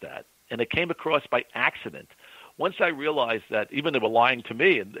realized that, and it came across by accident, once I realized that even they were lying to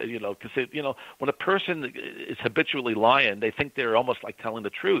me, and because when a person is habitually lying, they think they're almost like telling the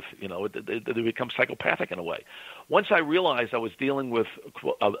truth. They become psychopathic in a way. Once I realized I was dealing with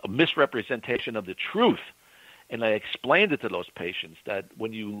a misrepresentation of the truth, and I explained it to those patients that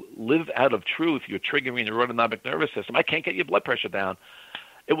when you live out of truth, you're triggering your autonomic nervous system. I can't get your blood pressure down.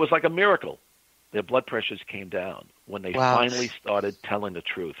 It was like a miracle. Their blood pressures came down when they finally started telling the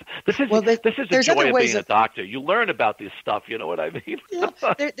truth. This is the joy of being a doctor. You learn about this stuff. You know what I mean?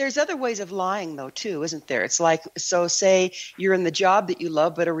 Yeah. There's other ways of lying, though, too, isn't there? It's like, so say you're in the job that you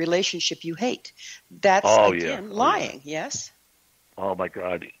love, but a relationship you hate. That's, lying, yes? Oh, my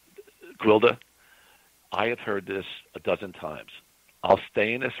God. Gwilda, I have heard this a dozen times. I'll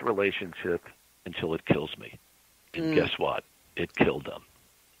stay in this relationship until it kills me. And guess what? It killed them.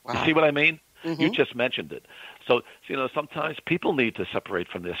 Wow. You see what I mean? Mm-hmm. You just mentioned it. So, sometimes people need to separate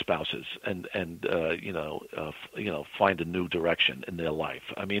from their spouses and find a new direction in their life.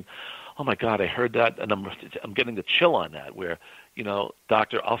 I mean, oh my God, I heard that, and I'm getting the chill on that. Where,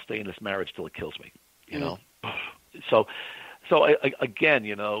 doctor, I'll stay in this marriage till it kills me. So again,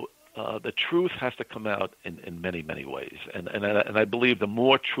 the truth has to come out in many, many ways, and I believe the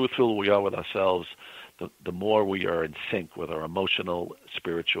more truthful we are with ourselves, the more we are in sync with our emotional,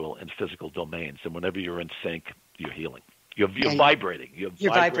 spiritual, and physical domains. And whenever you're in sync, you're healing. You're vibrating.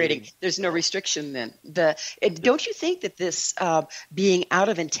 You're vibrating. There's no restriction then. Don't you think that this being out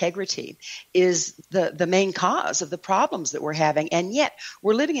of integrity is the main cause of the problems that we're having? And yet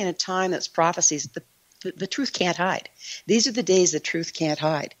we're living in a time that's prophecies. The truth can't hide. These are the days the truth can't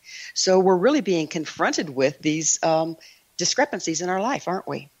hide. So we're really being confronted with these discrepancies in our life, aren't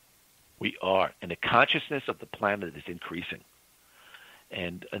we? We are, and the consciousness of the planet is increasing.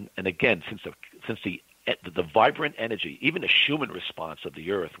 And again, since the vibrant energy, even the Schumann response of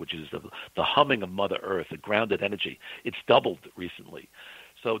the Earth, which is the humming of Mother Earth, the grounded energy, it's doubled recently.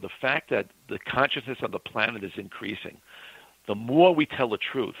 So the fact that the consciousness of the planet is increasing, the more we tell the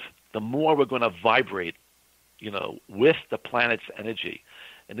truth, the more we're going to vibrate, with the planet's energy.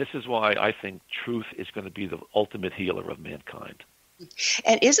 And this is why I think truth is going to be the ultimate healer of mankind.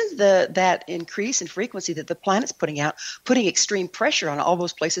 And isn't that increase in frequency that the planet's putting extreme pressure on all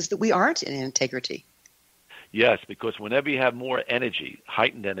those places that we aren't in integrity? Yes, because whenever you have more energy,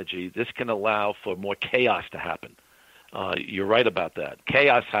 heightened energy, this can allow for more chaos to happen. You're right about that.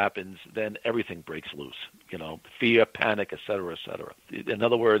 Chaos happens, then everything breaks loose. Fear, panic, et cetera, et cetera. In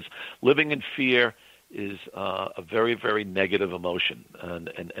other words, living in fear is a very, very negative emotion.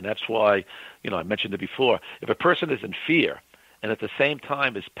 And that's why, I mentioned it before. If a person is in fear and at the same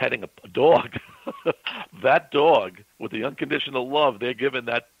time is petting a dog, that dog, with the unconditional love they're giving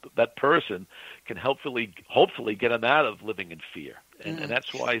that person, can hopefully get them out of living in fear. And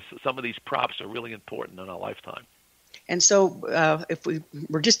that's why some of these props are really important in our lifetime. And so if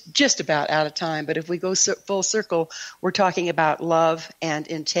we're just about out of time, but if we go full circle, we're talking about love and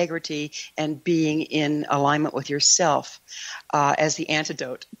integrity and being in alignment with yourself as the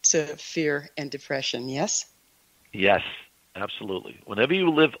antidote to fear and depression, yes? Yes, absolutely. Whenever you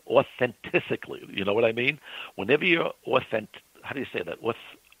live authentically, you know what I mean? Whenever you're authentic, how do you say that?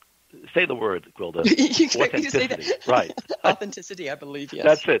 Say the word, Gwilda. You expect me to say that? Right. Authenticity, I believe, yes.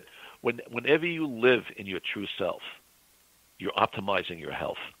 That's it. Whenever you live in your true self, you're optimizing your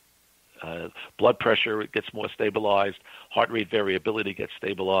health. Blood pressure gets more stabilized. Heart rate variability gets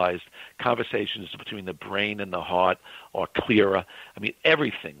stabilized. Conversations between the brain and the heart are clearer. I mean,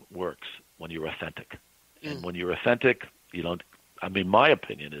 everything works when you're authentic. And when you're authentic, my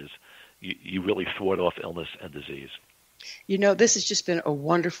opinion is you really thwart off illness and disease. This has just been a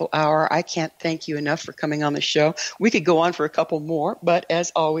wonderful hour. I can't thank you enough for coming on the show. We could go on for a couple more, but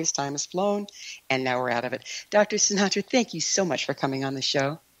as always, time has flown, and now we're out of it. Dr. Sinatra, thank you so much for coming on the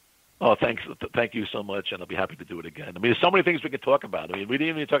show. Oh, thanks. Thank you so much, and I'll be happy to do it again. I mean, there's so many things we could talk about. I mean, we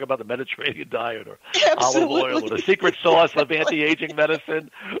didn't even talk about the Mediterranean diet or olive oil or the secret sauce of anti-aging medicine.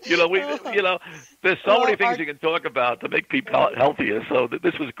 There's so many things you can talk about to make people healthier. So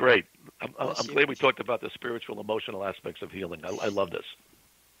this was great. I'm glad we talked about the spiritual, emotional aspects of healing. I love this.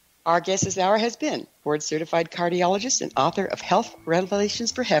 Our guest this hour has been board-certified cardiologist and author of Health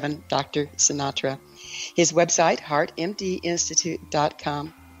Revelations for Heaven, Dr. Sinatra. His website,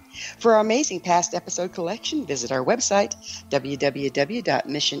 heartmdinstitute.com. For our amazing past episode collection, visit our website,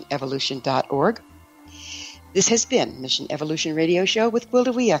 www.missionevolution.org. This has been Mission Evolution Radio Show with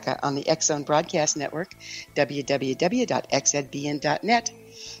Gwilda Wiyaka on the X-Zone Broadcast Network, www.xzbn.net.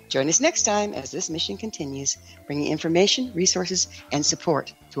 Join us next time as this mission continues, bringing information, resources, and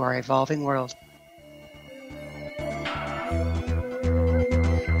support to our evolving world.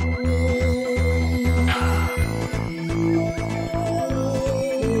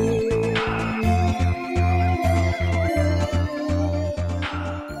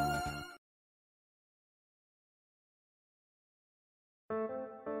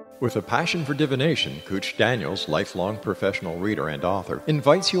 With a passion for divination, Cooch Daniels, lifelong professional reader and author,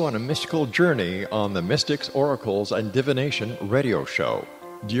 invites you on a mystical journey on the Mystics, Oracles, and Divination radio show.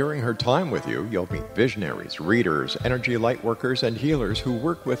 During her time with you, you'll meet visionaries, readers, energy lightworkers, and healers who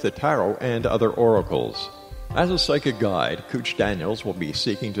work with the tarot and other oracles. As a psychic guide, Cooch Daniels will be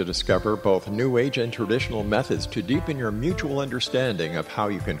seeking to discover both New Age and traditional methods to deepen your mutual understanding of how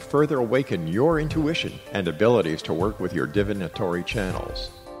you can further awaken your intuition and abilities to work with your divinatory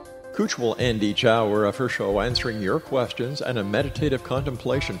channels. Cooch will end each hour of her show answering your questions and a meditative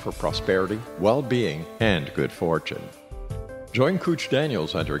contemplation for prosperity, well-being, and good fortune. Join Cooch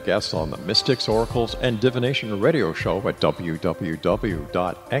Daniels and her guests on the Mystics, Oracles, and Divination radio show at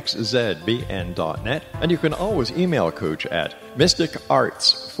www.xzbn.net, and you can always email Cooch at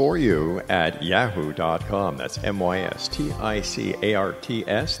mysticarts4you@yahoo.com. That's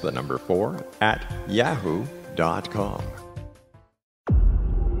MYSTICARTS, the number 4, @yahoo.com.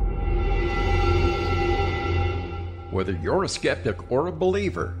 Whether you're a skeptic or a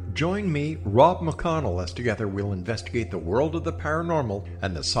believer, join me, Rob McConnell, as together we'll investigate the world of the paranormal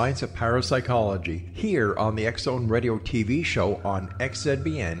and the science of parapsychology here on the X-Zone Radio TV show on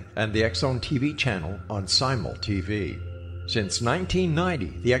XZBN and the X-Zone TV channel on Simul TV. Since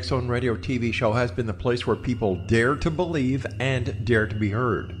 1990, the X-Zone Radio TV show has been the place where people dare to believe and dare to be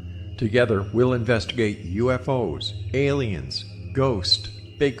heard. Together, we'll investigate UFOs, aliens, ghosts,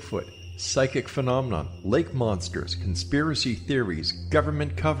 Bigfoot, psychic phenomena, lake monsters, conspiracy theories,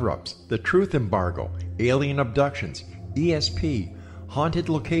 government cover-ups, the truth embargo, alien abductions, ESP, haunted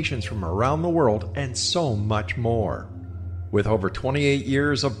locations from around the world, and so much more. With over 28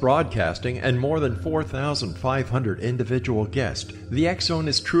 years of broadcasting and more than 4,500 individual guests, the X-Zone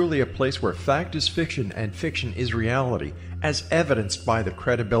is truly a place where fact is fiction and fiction is reality, as evidenced by the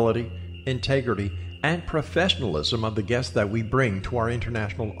credibility, integrity, and professionalism of the guests that we bring to our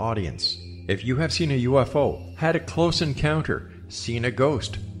international audience. If you have seen a UFO, had a close encounter, seen a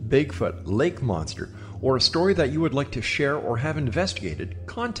ghost, Bigfoot, lake monster, or a story that you would like to share or have investigated,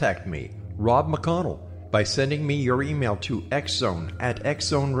 contact me, Rob McConnell, by sending me your email to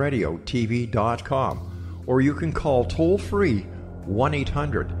xzone@xzoneradiotv.com or you can call toll-free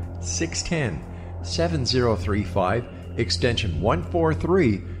 1-800-610-7035, extension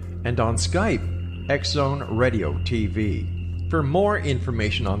 143, and on Skype, X Zone Radio TV. For more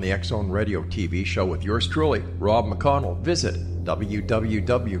information on the X Zone Radio TV show with yours truly, Rob McConnell, visit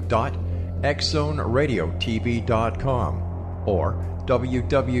www.xzoneradiotv.com or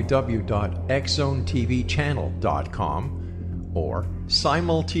www.xzonetvchannel.com or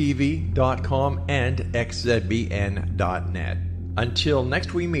simultv.com and xzbn.net. Until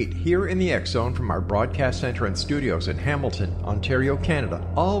next we meet here in the X Zone from our broadcast center and studios in Hamilton, Ontario, Canada,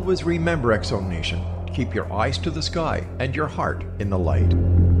 always remember, X Zone Nation, keep your eyes to the sky and your heart in the light.